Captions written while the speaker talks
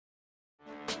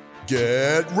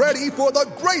Get ready for the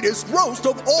greatest roast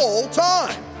of all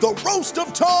time, the Roast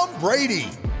of Tom Brady,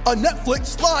 a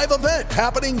Netflix live event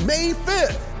happening May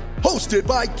 5th. Hosted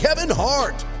by Kevin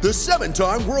Hart, the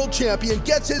 7-time world champion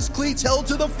gets his cleats held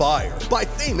to the fire by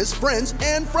famous friends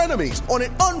and frenemies on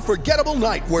an unforgettable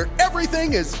night where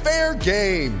everything is fair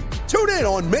game. Tune in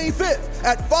on May 5th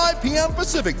at 5 p.m.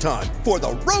 Pacific time for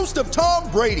the Roast of Tom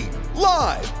Brady,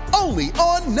 live only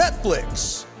on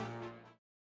Netflix.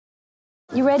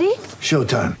 You ready?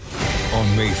 Showtime.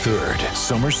 On May 3rd,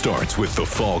 summer starts with The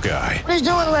Fall Guy. Let's do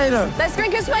it later. Let's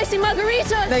drink a spicy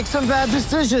margarita. Make some bad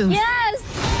decisions. Yes!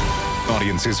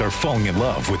 Audiences are falling in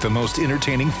love with the most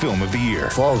entertaining film of the year.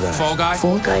 Fall Guy. Fall Guy?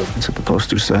 Fall guy. That's what the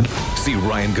poster said. See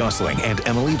Ryan Gosling and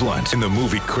Emily Blunt in the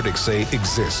movie critics say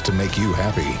exists to make you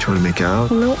happy. Trying to make it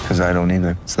out? Nope. Because I don't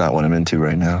either. It's not what I'm into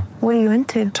right now. What are you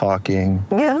into? Talking.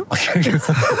 Yeah.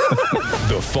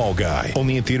 The Fall Guy.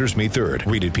 Only in theaters May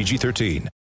 3rd. Rated PG-13.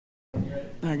 All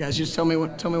right, guys, just tell me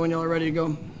when y'all are ready to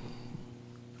go.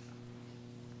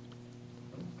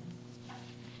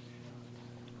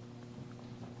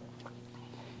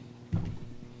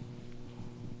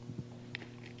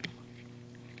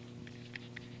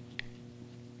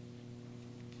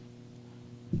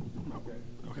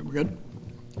 Okay, we're good.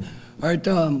 All right,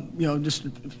 just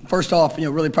first off,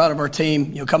 really proud of our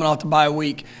team. Coming off the bye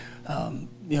week, to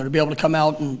be able to come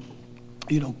out and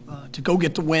to go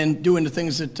get the win, doing the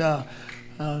things that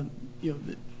that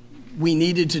we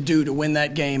needed to do to win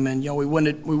that game, and we won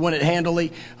it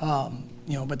handily.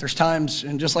 But there's times,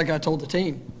 and just like I told the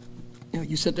team,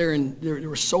 you sit there and there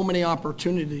were so many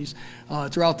opportunities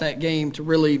throughout that game to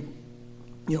really,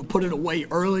 put it away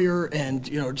earlier and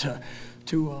to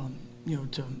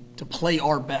play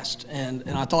our best. And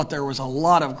I thought there was a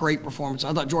lot of great performances.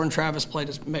 I thought Jordan Travis played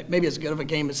maybe as good of a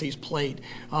game as he's played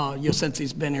since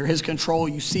he's been here. His control,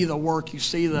 you see the work, you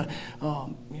see the,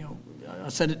 I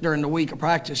said it during the week of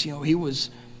practice, he was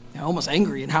almost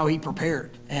angry in how he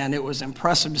prepared. And it was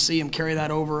impressive to see him carry that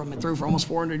over. Threw for almost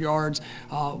 400 yards,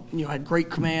 had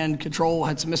great command, control,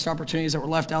 had some missed opportunities that were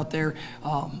left out there.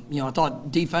 I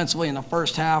thought defensively in the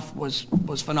first half was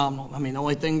phenomenal. The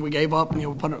only thing we gave up, we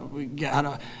had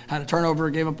a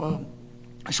turnover, gave up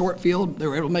a short field. They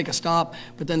were able to make a stop,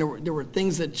 but then there were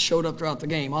things that showed up throughout the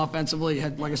game. Offensively,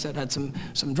 had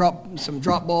some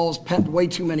drop balls, way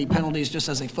too many penalties just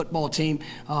as a football team.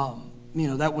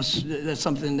 That's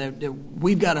something that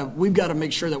we've got to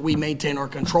make sure that we maintain our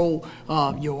control,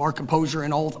 our composure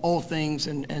in all things,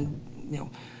 and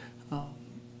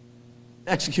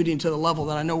executing to the level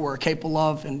that I know we're capable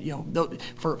of. And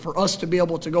for us to be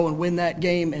able to go and win that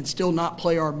game and still not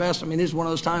play our best, this is one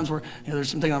of those times where there's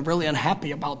something I'm really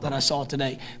unhappy about that I saw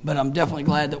today. But I'm definitely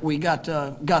glad that we got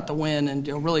the win, and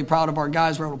really proud of our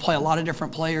guys. We're able to play a lot of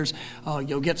different players,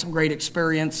 get some great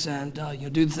experience, and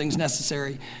do the things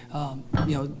necessary,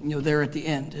 there at the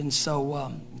end. And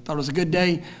so. Thought it was a good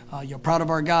day. Proud of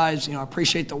our guys. I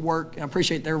appreciate the work. I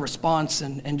appreciate their response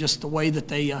and just the way that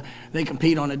they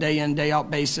compete on a day in, day out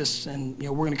basis. And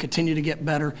we're going to continue to get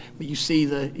better. But you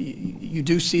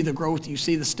do see the growth. You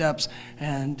see the steps.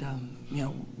 And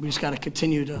we just got to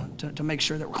continue to make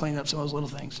sure that we're cleaning up some of those little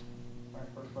things. All right,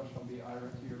 first question will be Ira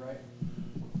to your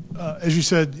right. As you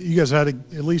said, you guys had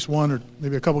at least one or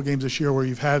maybe a couple of games this year where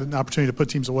you've had an opportunity to put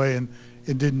teams away and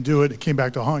didn't do it. It came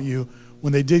back to haunt you.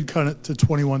 When they did cut it to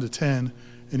 21-10,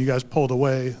 and you guys pulled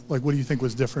away, what do you think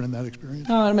was different in that experience?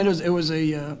 It was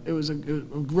a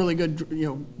really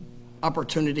good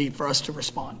opportunity for us to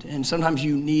respond, and sometimes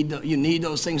you need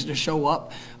those things to show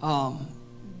up,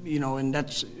 and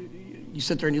that's. You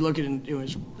sit there and you look at it, and it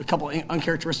was a couple of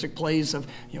uncharacteristic plays of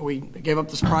we gave up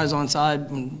the surprise onside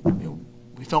and.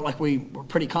 We felt like we were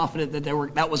pretty confident that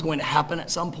that was going to happen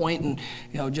at some point, and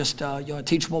a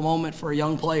teachable moment for a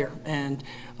young player. And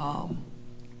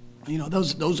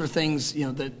those are things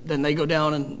that then they go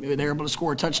down and they're able to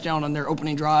score a touchdown on their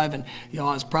opening drive. And I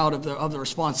was proud of the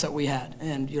response that we had,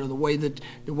 and the way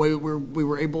we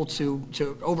were able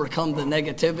to overcome the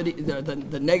negativity,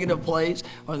 the negative plays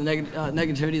or the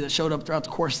negativity that showed up throughout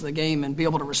the course of the game, and be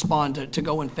able to respond to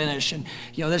go and finish. And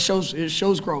that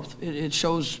shows growth. It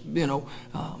shows the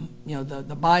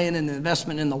buy-in and the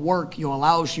investment in the work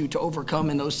allows you to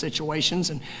overcome in those situations.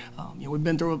 And we've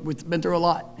been through a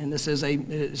lot, and this is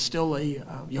still a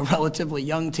relatively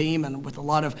young team, and with a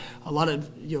lot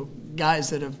of guys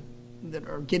that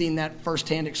are getting that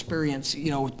firsthand experience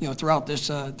throughout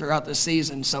this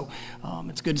season. So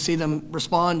it's good to see them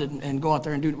respond and go out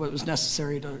there and do what was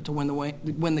necessary to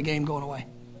win the game going away.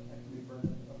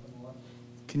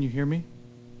 Can you hear me?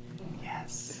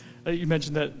 Yes. You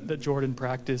mentioned that Jordan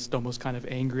practiced almost kind of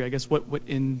angry. I guess what went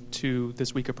into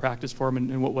this week of practice for him,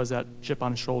 and what was that, chip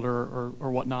on his shoulder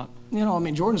or whatnot?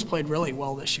 Jordan's played really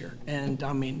well this year, and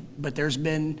but there's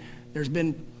been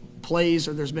plays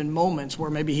or there's been moments where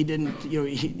maybe he didn't,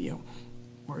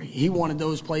 where he wanted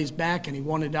those plays back and he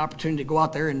wanted the opportunity to go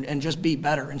out there and just be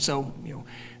better. And so,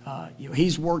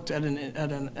 he's worked at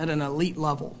an elite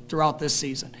level throughout this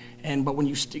season. But when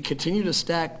you continue to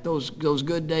stack those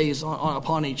good days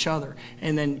upon each other,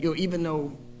 and then even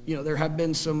though there have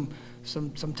been some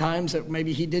times that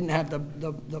maybe he didn't have the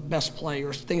best play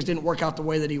or things didn't work out the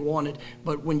way that he wanted,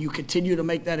 but when you continue to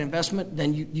make that investment,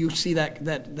 then you see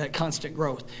that constant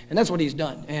growth, and that's what he's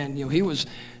done. And he was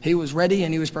ready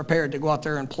and he was prepared to go out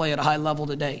there and play at a high level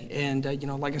today. And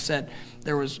like I said,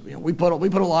 there was we put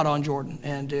a lot on Jordan,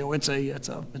 and it's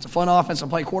a fun offense to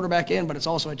play quarterback in, but it's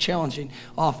also a challenging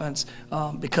offense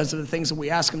because of the things that we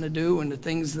ask him to do and the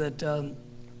things that.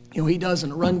 He does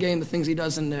in the run game, the things he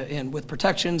does in with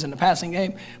protections in the passing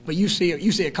game. But you see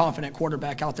a confident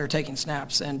quarterback out there taking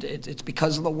snaps, and it's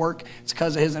because of the work, it's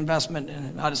because of his investment,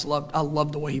 and I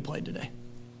loved the way he played today.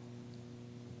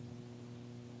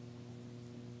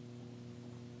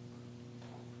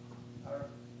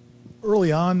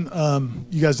 Early on,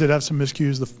 you guys did have some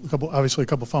miscues, obviously a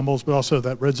couple fumbles, but also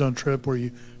that red zone trip where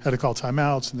you had to call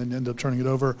timeouts and then end up turning it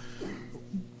over.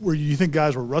 Where you think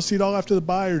guys were rusty at all after the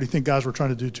bye, or do you think guys were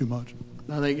trying to do too much?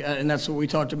 I think, and that's what we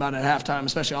talked about at halftime,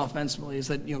 especially offensively, is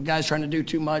that guys trying to do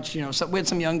too much. So we had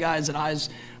some young guys that eyes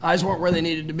weren't where they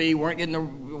needed to be, weren't getting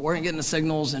the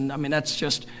signals, and that's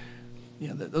just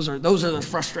those are the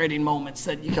frustrating moments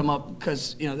that you come up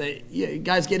because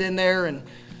guys get in there and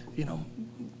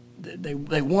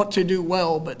they want to do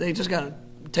well, but they just got to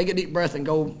take a deep breath and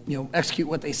go execute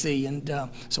what they see. And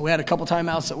so we had a couple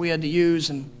timeouts that we had to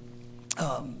use and.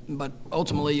 But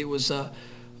ultimately, it was the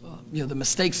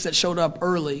mistakes that showed up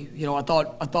early. I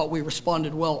thought we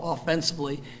responded well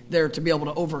offensively there to be able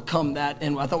to overcome that,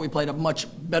 and I thought we played a much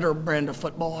better brand of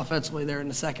football offensively there in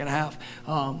the second half.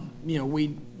 We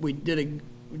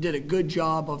did a good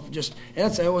job of just,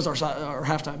 and that was our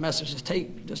halftime message: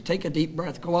 just take a deep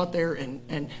breath, go out there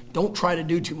and don't try to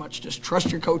do too much. Just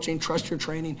trust your coaching, trust your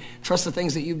training, trust the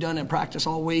things that you've done in practice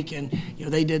all week, and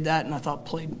they did that, and I thought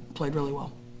played really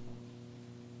well.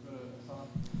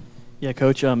 Yeah,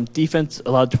 Coach, defense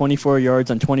allowed 24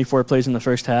 yards on 24 plays in the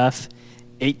first half,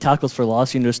 8 tackles for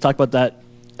loss. Just talk about that,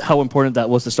 how important that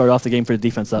was to start off the game for the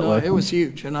defense that way. It was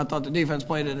huge, and I thought the defense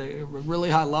played at a really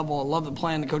high level. I love the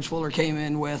plan that Coach Fuller came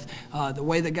in with, the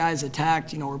way the guys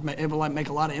attacked, were able to make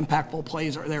a lot of impactful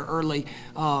plays there early.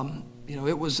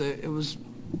 It was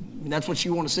that's what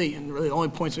you want to see, and really the only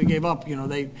points we gave up,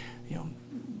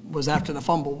 was after the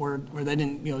fumble where they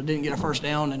didn't get a first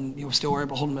down and still were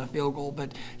able to hold them to a field goal.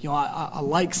 But I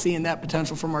like seeing that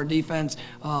potential from our defense.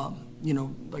 Like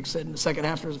I said, in the second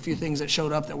half there's a few things that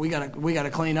showed up that we got to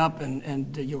clean up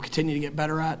and continue to get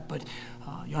better at. But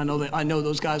I know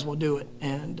those guys will do it.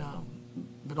 And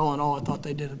but all in all, I thought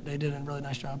they did a really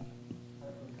nice job.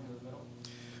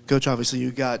 Coach, obviously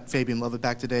you got Fabian Lovett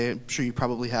back today. I'm sure you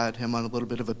probably had him on a little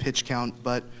bit of a pitch count,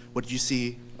 but what did you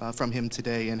see from him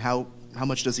today, and how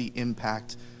much does he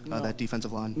impact that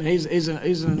defensive line? He's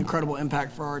an incredible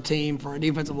impact for our team, for our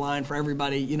defensive line, for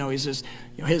everybody. He's just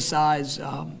his size,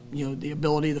 the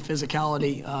ability, the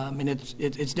physicality.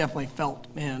 It's definitely felt.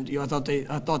 And I thought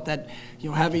that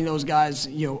having those guys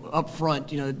up front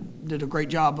did a great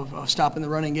job of stopping the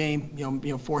running game.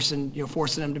 Forcing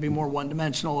them to be more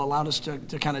one-dimensional, allowed us to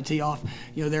kind of tee off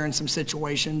there in some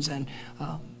situations. And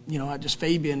just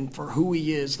Fabian, for who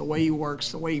he is, the way he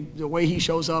works, the way he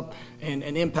shows up and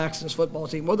impacts this football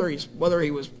team, whether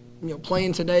he was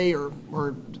playing today or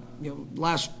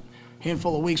last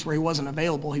handful of weeks where he wasn't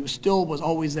available, he was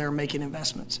always there making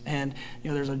investments. And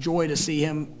there's a joy to see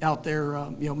him out there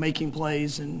making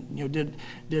plays, and did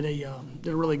a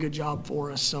really good job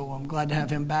for us. So I'm glad to have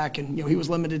him back. And he was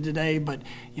limited today, but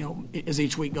as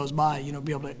each week goes by,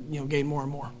 be able to gain more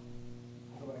and more.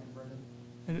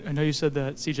 I know you said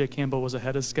that C.J. Campbell was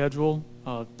ahead of schedule,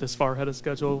 this far ahead of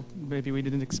schedule. Maybe we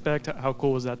didn't expect. How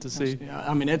cool was that to see?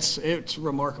 Yeah, it's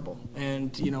remarkable.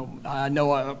 And I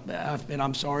know, and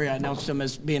I'm sorry, I announced him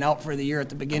as being out for the year at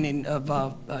the beginning of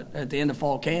at the end of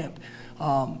fall camp,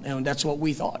 and that's what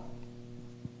we thought.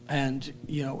 And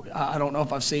I don't know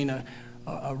if I've seen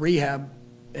a rehab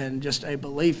and just a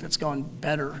belief that's gone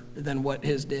better than what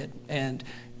his did. And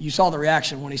you saw the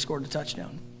reaction when he scored the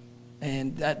touchdown.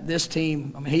 And that this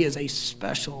team, I mean, he is a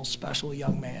special, special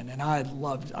young man, and I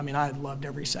loved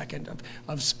every second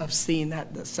of seeing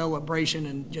the celebration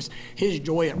and just his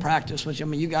joy at practice. Which, I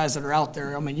mean, you guys that are out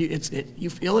there, I mean, you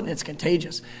feel it and it's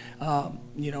contagious,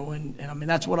 you know. And I mean,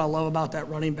 that's what I love about that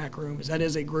running back room is that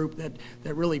is a group that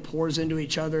really pours into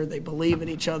each other. They believe in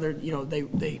each other. You know,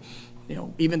 they you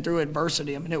know, even through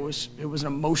adversity. I mean, it was an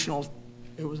emotional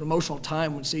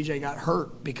time when CJ got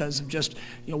hurt because of just,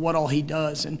 you know, what all he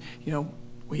does. And, you know,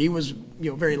 he was, you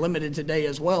know, very limited today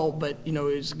as well, but, you know,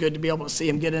 it's good to be able to see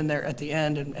him get in there at the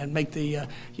end and make the,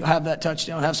 you'll have that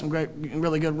touchdown, have some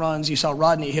really good runs. You saw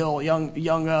Rodney Hill,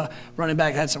 young running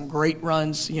back, had some great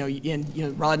runs, you know, and, you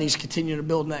know, Rodney's continuing to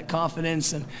build that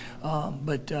confidence. And,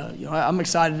 you know, I'm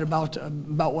excited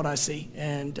about what I see.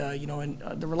 And, you know, and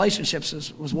the relationships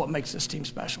was what makes this team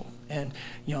special. And,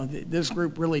 you know, this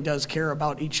group really does care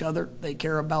about each other. They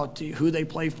care about who they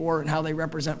play for and how they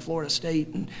represent Florida State.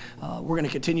 And we're going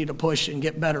to continue to push and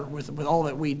get better with all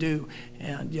that we do.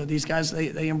 And, you know, these guys,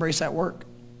 they embrace that work.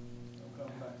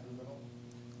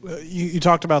 You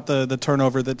talked about the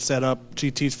turnover that set up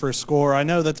GT's first score. I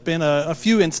know that's been a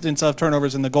few incidents of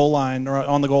turnovers in the goal line or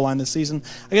on the goal line this season.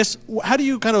 I guess, how do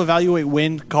you kind of evaluate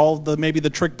when call maybe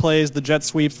the trick plays, the jet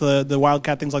sweeps, the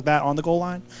wildcat, things like that on the goal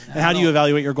line? And how do you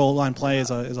evaluate your goal line play as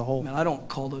a whole? Man, I don't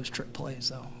call those trick plays,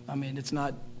 though. I mean, it's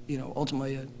not, you know,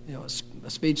 ultimately a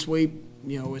speed sweep.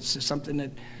 You know, it's just something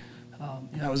that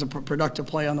you know, it was a productive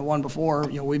play on the one before.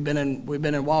 You know, we've been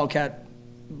in wildcat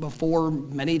before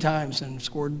many times and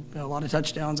scored a lot of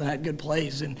touchdowns and had good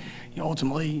plays. And, you know,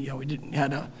 ultimately, you know, we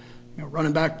had a, you know,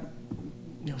 running back,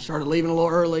 you know, started leaving a little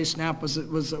early. Snap was a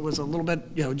little bit,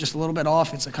 you know, just a little bit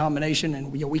off. It's a combination,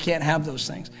 and, you know, we can't have those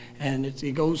things. And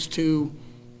it goes to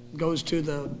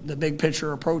the big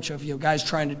picture approach of, you know, guys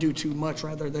trying to do too much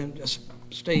rather than just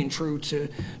staying true to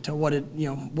what it, you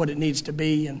know, what it needs to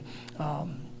be. And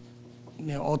you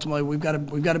know, ultimately we've got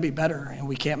to be better, and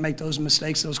we can't make those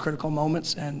mistakes, those critical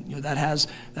moments. And, you know, that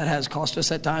has cost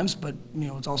us at times, but, you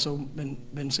know, it's also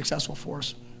been successful for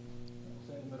us.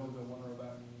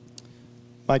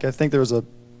 Mike, I think there was a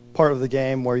part of the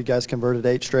game where you guys converted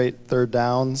 8 straight third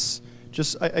downs.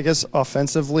 Just, I guess,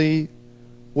 offensively,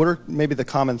 what are maybe the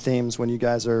common themes when you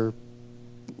guys are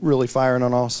really firing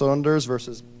on all cylinders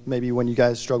versus maybe when you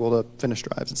guys struggle to finish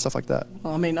drives and stuff like that?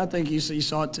 Well, I mean, I think you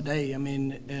saw it today. I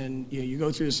mean, and, you know, you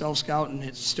go through the self-scout, and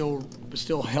it's still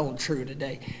held true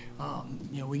today.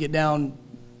 You know, we get down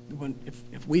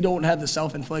if we don't have the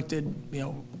self-inflicted, you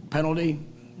know, penalty,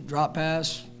 drop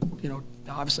pass, you know,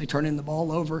 obviously turning the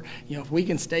ball over. You know, if we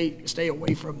can stay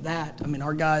away from that, I mean,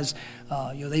 our guys,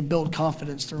 you know, they build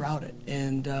confidence throughout it,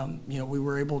 and you know, we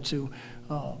were able to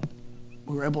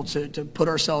put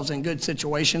ourselves in good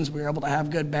situations. We were able to have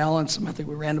good balance. I think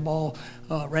we ran the ball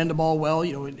well,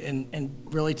 you know, and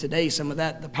really today some of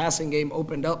that, the passing game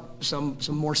opened up some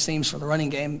more seams for the running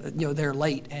game, you know, there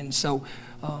late. And so,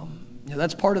 you know,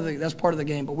 that's part of the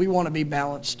game, but we want to be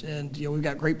balanced. And, you know, we've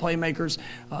got great playmakers.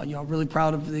 You know, really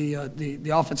proud of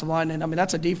the offensive line. And I mean,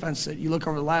 that's a defense that you look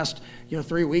over the last, you know,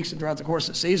 3 weeks and throughout the course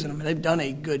of the season. I mean, they've done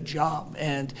a good job.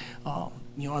 And,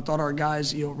 you know, I thought our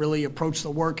guys, you know, really approached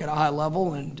the work at a high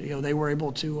level, and, you know, they were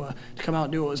able to come out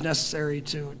and do what was necessary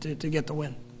to get the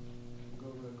win.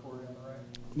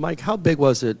 Mike, how big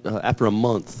was it after a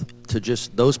month to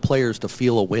just those players to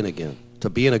feel a win again, to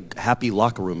be in a happy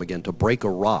locker room again, to break a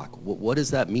rock? What does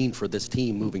that mean for this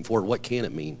team moving forward? What can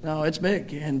it mean? No, it's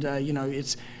big, and you know,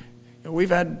 it's.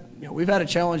 We've had a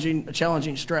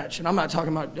challenging stretch, and I'm not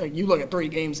talking about you look at 3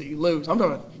 games that you lose. I'm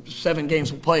talking about 7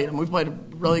 games we played, and we've played a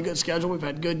really good schedule. We've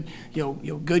had good,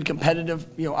 good competitive,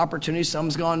 opportunities.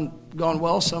 Some's gone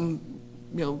well. Some,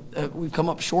 we've come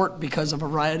up short because of a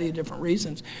variety of different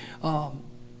reasons. But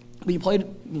you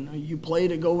play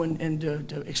to go and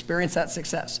to experience that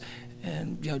success.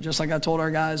 And, just like I told our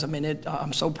guys, I mean,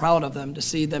 I'm so proud of them to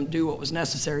see them do what was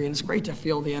necessary. And it's great to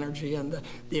feel the energy and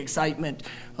the excitement.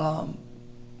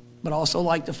 But also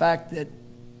like the fact that,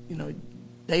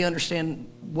 they understand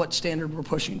what standard we're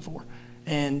pushing for.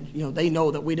 And, they know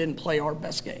that we didn't play our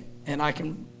best game. And I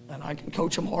can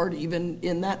coach them hard even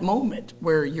in that moment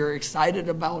where you're excited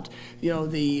about,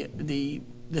 the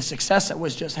success that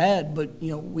was just had. But,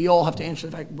 we all have to answer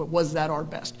the fact, but was that our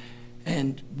best?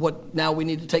 And what now we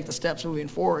need to take the steps moving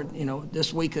forward.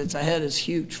 This week that's ahead is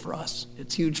huge for us.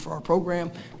 It's huge for our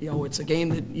program. It's a game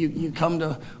that you come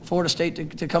to Florida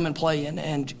State to come and play in.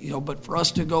 And but for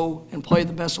us to go and play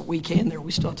the best that we can there,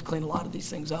 we still have to clean a lot of these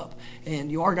things up.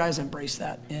 And our guys embrace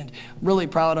that. And really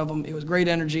proud of them. It was great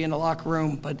energy in the locker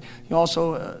room, but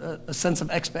also a sense of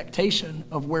expectation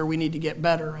of where we need to get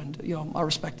better. And I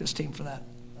respect this team for that.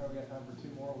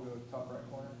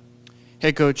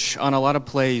 Hey, Coach, on a lot of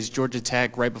plays, Georgia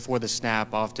Tech, right before the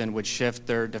snap, often would shift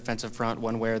their defensive front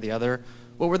one way or the other.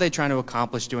 What were they trying to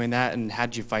accomplish doing that, and how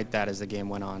did you fight that as the game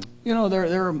went on? You know,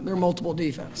 they're multiple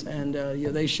defense, and you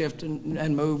know, they shift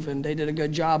and move, and they did a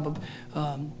good job of.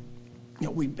 You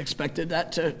know, we expected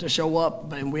that to show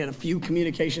up, and we had a few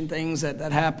communication things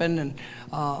that happened,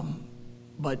 and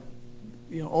but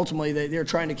you know, ultimately they're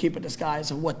trying to keep a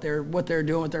disguise of what they're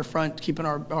doing with their front, keeping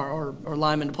our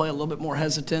linemen to play a little bit more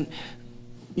hesitant.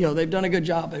 You know, they've done a good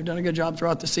job. They've done a good job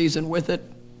throughout the season with it.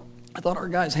 I thought our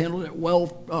guys handled it well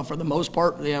for the most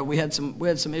part. Yeah, we had some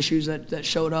issues that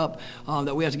showed up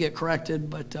that we had to get corrected,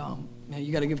 but you know,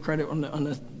 you got to give credit on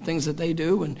the things that they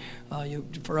do, and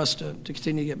for us to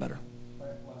continue to get better.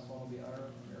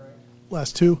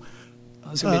 Last two.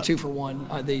 It's going to be 2 for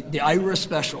 1. The Ira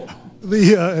special.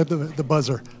 The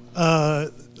buzzer.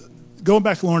 Going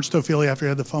back to Lawrence Toafili after he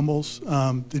had the fumbles,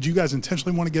 did you guys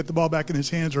intentionally want to get the ball back in his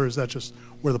hands, or is that just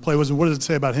where the play was? And what does it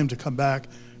say about him to come back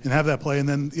and have that play? And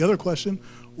then the other question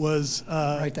was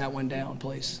write that one down,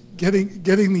 please. Getting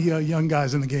the young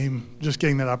guys in the game, just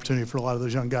getting that opportunity for a lot of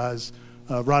those young guys,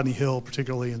 Rodney Hill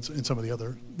particularly, and some of the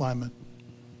other linemen.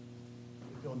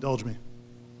 If you'll indulge me.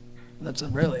 That's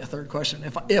really a third question.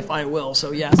 If I will,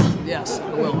 so yes,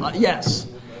 I will. Yes.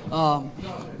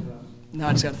 Now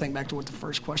I just got to think back to what the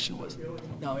first question was.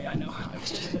 No, yeah, I know.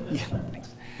 Yeah,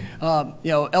 thanks.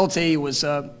 You know, LT was,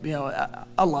 you know,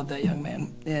 I love that young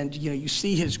man, and you know, you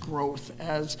see his growth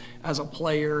as a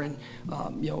player, and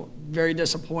you know, very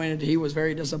disappointed. He was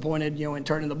very disappointed, you know, in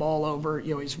turning the ball over.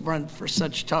 You know, he's run for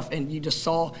such tough, and you just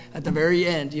saw at the very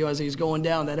end, you know, as he's going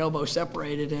down, that elbow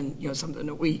separated, and you know, something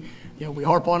that we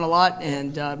harp on a lot,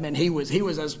 and man, he was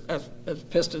as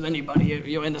pissed as anybody,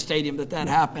 you know, in the stadium that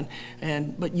happened,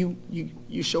 but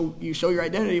you show your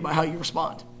identity by how you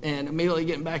respond. And immediately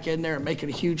getting back in there and making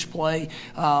a huge play,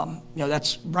 you know,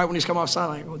 that's right when he's come off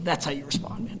sideline. Well, that's how you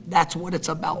respond, man. That's what it's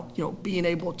about. You know, being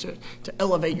able to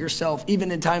elevate yourself,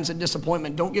 even in times of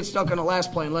disappointment. Don't get stuck on the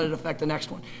last play and let it affect the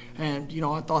next one. And you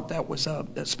know, I thought that was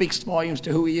that speaks volumes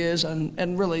to who he is,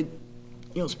 and really,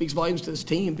 you know, speaks volumes to this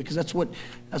team, because that's what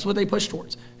they push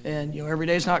towards. And you know, every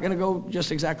day is not going to go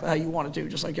just exactly how you want it to.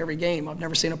 Just like every game, I've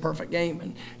never seen a perfect game.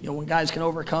 And you know, when guys can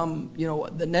overcome, you know,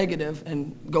 the negative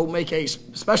and go make a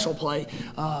special play,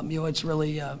 you know, it's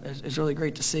really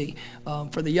great to see.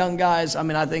 For the young guys, I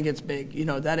mean, I think it's big. You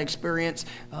know, that experience.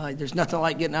 There's nothing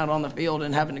like getting out on the field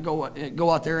and having to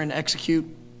go out there and execute.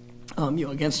 You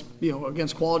know,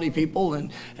 against quality people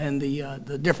and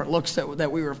the different looks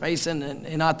that we were facing,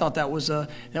 and I thought that was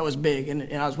big,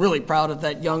 and I was really proud of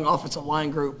that young offensive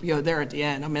line group, you know, there at the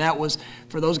end. I mean, that was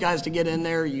for those guys to get in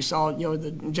there. You saw, you know,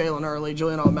 the Jalen Early,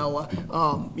 Julian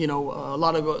Almela, you know, a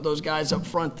lot of those guys up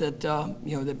front that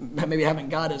you know, that maybe haven't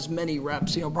got as many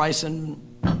reps. You know, Bryson.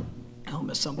 I'll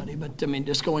miss somebody, but I mean,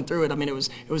 just going through it, I mean, it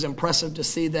was impressive to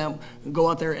see them go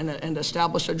out there and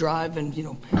establish a drive. And you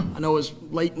know, I know it was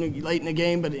late in the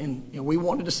game, but you know, we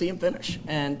wanted to see him finish.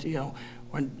 And you know,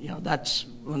 that's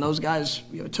when those guys,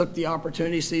 you know, took the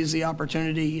opportunity, seized the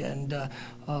opportunity, and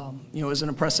you know, it was an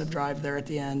impressive drive there at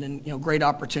the end, and you know, great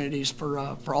opportunities for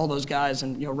all those guys.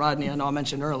 And you know, Rodney, I know I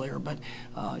mentioned earlier, but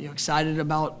you know, excited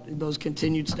about those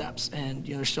continued steps. And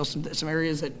you know, there's still some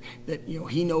areas that you know,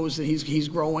 he knows that he's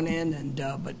growing in, and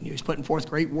but you know, he's putting forth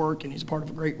great work, and he's a part of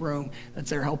a great room that's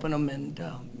there helping him, and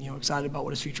you know, excited about what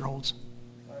his future holds.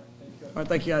 All right,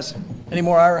 thank you guys. Any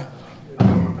more, Ira?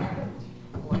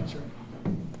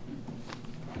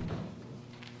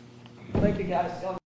 Thank you, guys.